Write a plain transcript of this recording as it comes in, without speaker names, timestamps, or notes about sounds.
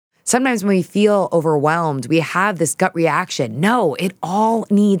Sometimes when we feel overwhelmed, we have this gut reaction. No, it all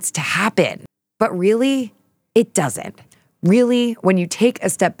needs to happen. But really, it doesn't. Really, when you take a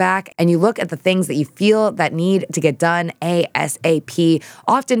step back and you look at the things that you feel that need to get done ASAP,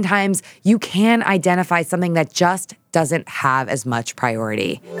 oftentimes you can identify something that just doesn't have as much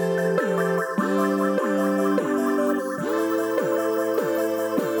priority.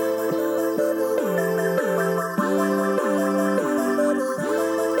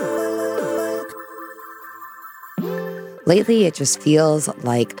 Lately, it just feels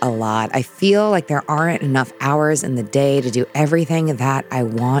like a lot. I feel like there aren't enough hours in the day to do everything that I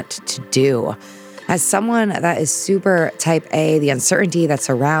want to do. As someone that is super type A, the uncertainty that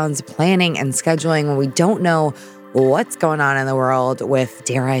surrounds planning and scheduling when we don't know what's going on in the world with,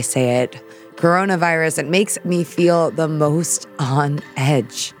 dare I say it, coronavirus, it makes me feel the most on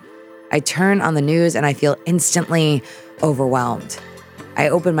edge. I turn on the news and I feel instantly overwhelmed. I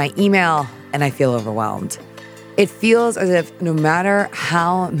open my email and I feel overwhelmed. It feels as if no matter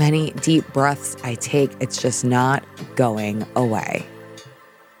how many deep breaths I take, it's just not going away.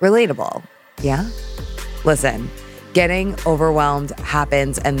 Relatable, yeah? Listen, getting overwhelmed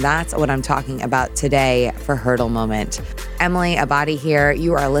happens, and that's what I'm talking about today for Hurdle Moment. Emily Abadi here.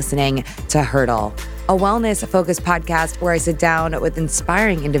 You are listening to Hurdle, a wellness-focused podcast where I sit down with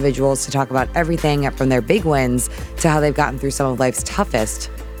inspiring individuals to talk about everything from their big wins to how they've gotten through some of life's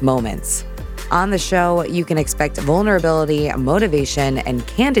toughest moments. On the show, you can expect vulnerability, motivation, and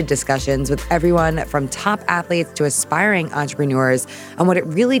candid discussions with everyone from top athletes to aspiring entrepreneurs on what it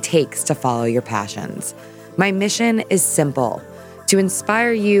really takes to follow your passions. My mission is simple: to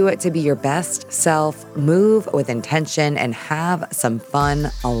inspire you to be your best self, move with intention, and have some fun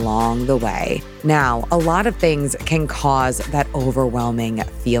along the way. Now, a lot of things can cause that overwhelming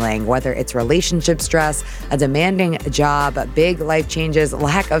feeling, whether it's relationship stress, a demanding job, big life changes,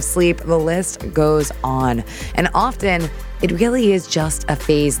 lack of sleep, the list goes on. And often, it really is just a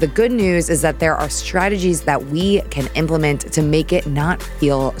phase. The good news is that there are strategies that we can implement to make it not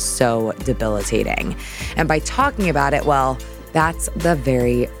feel so debilitating. And by talking about it, well, that's the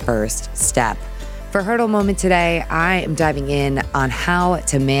very first step. For Hurdle Moment today, I am diving in on how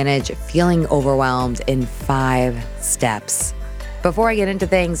to manage feeling overwhelmed in 5 steps. Before I get into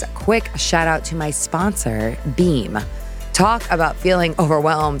things, quick shout out to my sponsor, Beam. Talk about feeling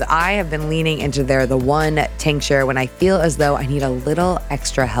overwhelmed. I have been leaning into their The One tincture when I feel as though I need a little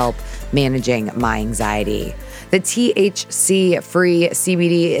extra help managing my anxiety. The THC-free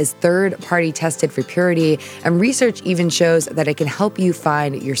CBD is third-party tested for purity, and research even shows that it can help you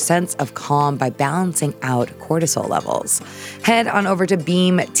find your sense of calm by balancing out cortisol levels. Head on over to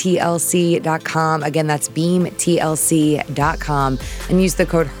beamtlc.com. Again, that's beamtlc.com, and use the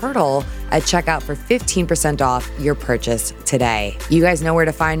code HURDLE at checkout for 15% off your purchase today. You guys know where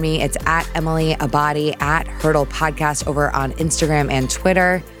to find me. It's at Emily Abadi, at Hurdle Podcast over on Instagram and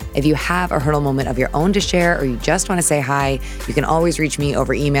Twitter. If you have a hurdle moment of your own to share, or you just want to say hi, you can always reach me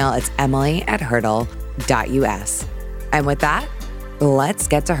over email. It's emily@hurdle.us. And with that, let's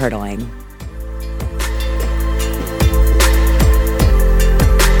get to hurdling.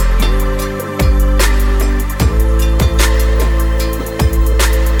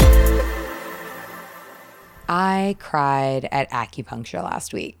 I cried at acupuncture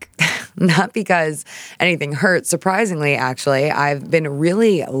last week. Not because anything hurt. Surprisingly, actually, I've been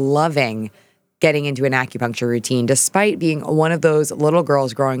really loving getting into an acupuncture routine, despite being one of those little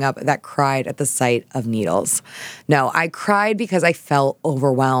girls growing up that cried at the sight of needles. No, I cried because I felt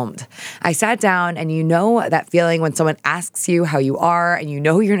overwhelmed. I sat down, and you know that feeling when someone asks you how you are and you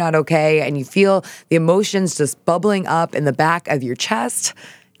know you're not okay and you feel the emotions just bubbling up in the back of your chest?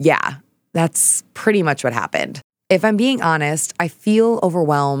 Yeah, that's pretty much what happened. If I'm being honest, I feel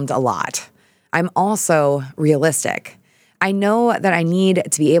overwhelmed a lot. I'm also realistic. I know that I need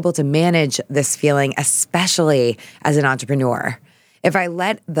to be able to manage this feeling, especially as an entrepreneur. If I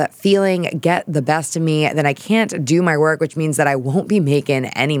let the feeling get the best of me, then I can't do my work, which means that I won't be making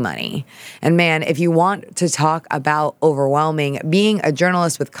any money. And man, if you want to talk about overwhelming, being a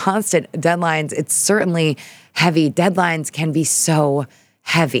journalist with constant deadlines, it's certainly heavy. Deadlines can be so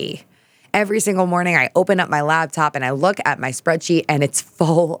heavy. Every single morning, I open up my laptop and I look at my spreadsheet and it's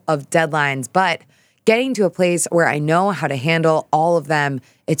full of deadlines. But getting to a place where I know how to handle all of them,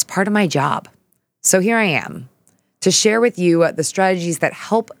 it's part of my job. So here I am to share with you the strategies that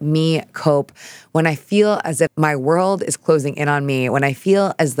help me cope when I feel as if my world is closing in on me, when I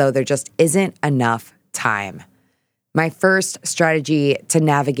feel as though there just isn't enough time. My first strategy to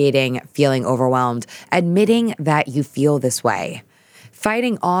navigating feeling overwhelmed: admitting that you feel this way.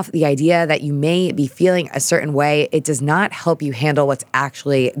 Fighting off the idea that you may be feeling a certain way, it does not help you handle what's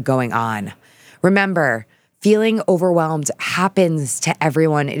actually going on. Remember, feeling overwhelmed happens to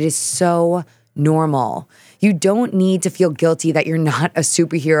everyone. It is so normal. You don't need to feel guilty that you're not a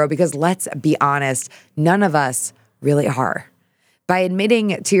superhero because let's be honest, none of us really are. By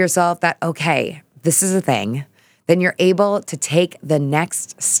admitting to yourself that, okay, this is a thing, then you're able to take the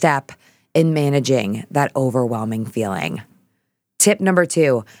next step in managing that overwhelming feeling. Tip number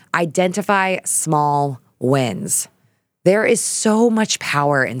 2, identify small wins. There is so much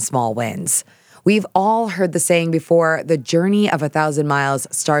power in small wins. We've all heard the saying before, the journey of 1,000 miles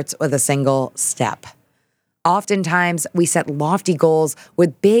starts with a single step. Oftentimes, we set lofty goals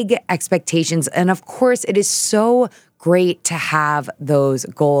with big expectations, and of course, it is so great to have those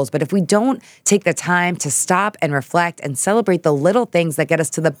goals. But if we don't take the time to stop and reflect and celebrate the little things that get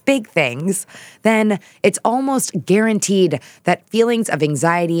us to the big things, then it's almost guaranteed that feelings of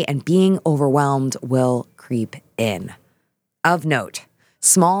anxiety and being overwhelmed will creep in. Of note,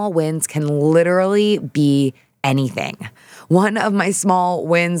 small wins can literally be anything. One of my small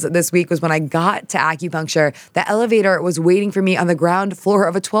wins this week was when I got to acupuncture. The elevator was waiting for me on the ground floor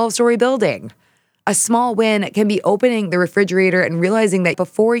of a 12-story building. A small win can be opening the refrigerator and realizing that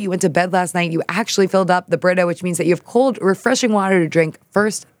before you went to bed last night, you actually filled up the Brita, which means that you have cold, refreshing water to drink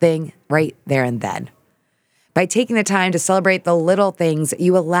first thing right there and then. By taking the time to celebrate the little things,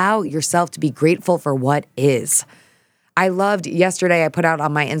 you allow yourself to be grateful for what is. I loved yesterday, I put out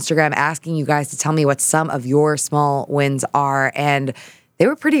on my Instagram asking you guys to tell me what some of your small wins are, and they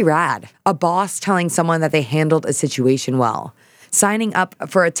were pretty rad. A boss telling someone that they handled a situation well. Signing up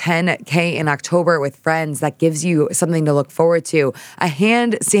for a 10K in October with friends that gives you something to look forward to. A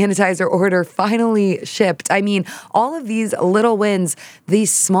hand sanitizer order finally shipped. I mean, all of these little wins,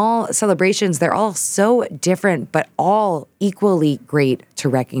 these small celebrations, they're all so different, but all equally great to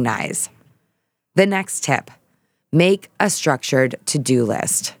recognize. The next tip. Make a structured to-do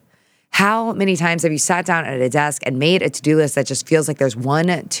list. How many times have you sat down at a desk and made a to-do list that just feels like there's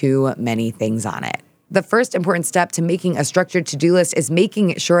one too many things on it? The first important step to making a structured to-do list is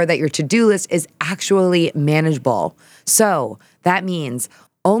making sure that your to-do list is actually manageable. So that means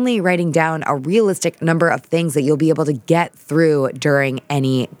only writing down a realistic number of things that you'll be able to get through during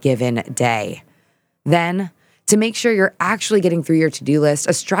any given day. Then, to make sure you're actually getting through your to-do list,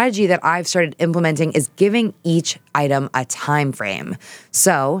 a strategy that I've started implementing is giving each item a time frame.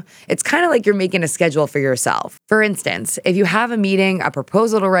 So it's kind of like you're making a schedule for yourself. For instance, if you have a meeting, a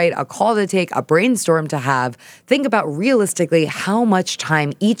proposal to write, a call to take, a brainstorm to have, think about realistically how much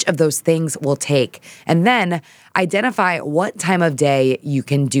time each of those things will take, and then identify what time of day you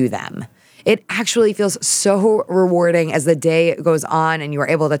can do them. It actually feels so rewarding as the day goes on and you are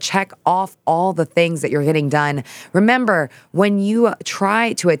able to check off all the things that you're getting done. Remember, when you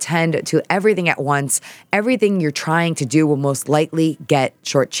try to attend to everything at once, everything you're trying to do will most likely get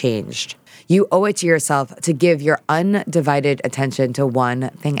shortchanged. You owe it to yourself to give your undivided attention to one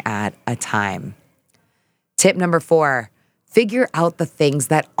thing at a time. Tip number 4, figure out the things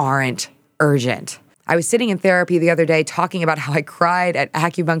that aren't urgent. I was sitting in therapy the other day talking about how I cried at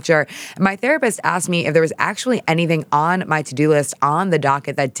acupuncture. And my therapist asked me if there was actually anything on my to-do list on the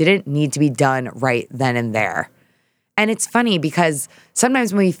docket that didn't need to be done right then and there. And it's funny because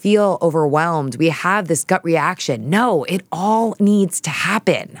sometimes when we feel overwhelmed, we have this gut reaction. No, it all needs to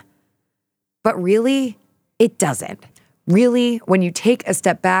happen. But really, it doesn't. Really, when you take a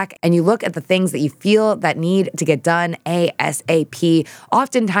step back and you look at the things that you feel that need to get done ASAP,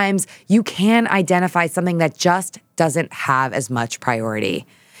 oftentimes you can identify something that just doesn't have as much priority.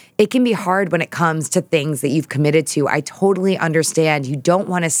 It can be hard when it comes to things that you've committed to. I totally understand. You don't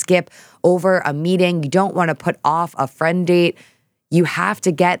want to skip over a meeting. You don't want to put off a friend date. You have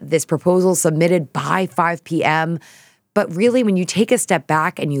to get this proposal submitted by 5 p.m. But really, when you take a step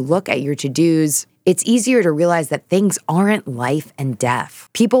back and you look at your to-dos, it's easier to realize that things aren't life and death.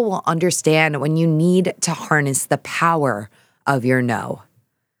 People will understand when you need to harness the power of your no.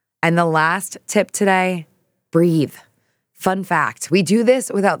 And the last tip today, breathe. Fun fact, we do this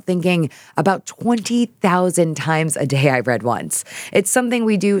without thinking about 20,000 times a day, I read once. It's something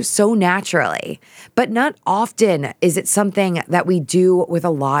we do so naturally, but not often is it something that we do with a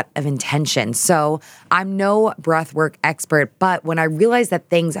lot of intention. So I'm no breathwork expert, but when I realize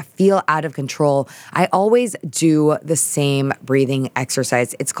that things feel out of control, I always do the same breathing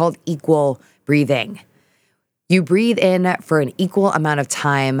exercise. It's called equal breathing. You breathe in for an equal amount of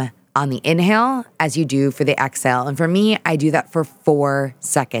time on the inhale as you do for the exhale. And for me, I do that for 4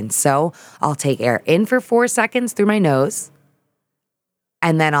 seconds. So I'll take air in for 4 seconds through my nose,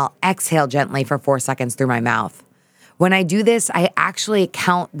 and then I'll exhale gently for 4 seconds through my mouth. When I do this, I actually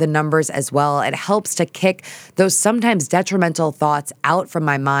count the numbers as well. It helps to kick those sometimes detrimental thoughts out from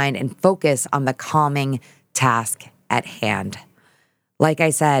my mind and focus on the calming task at hand. Like I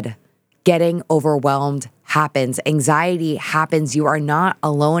said, getting overwhelmed happens. Anxiety happens. You are not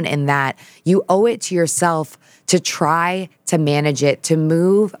alone in that. You owe it to yourself to try to manage it, to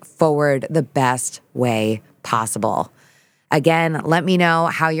move forward the best way possible. Again, let me know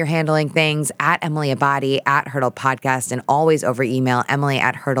how you're handling things at Emily Abadi, at Hurdle Podcast, and always over email,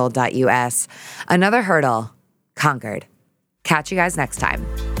 emily@hurdle.us. Another hurdle conquered. Catch you guys next time.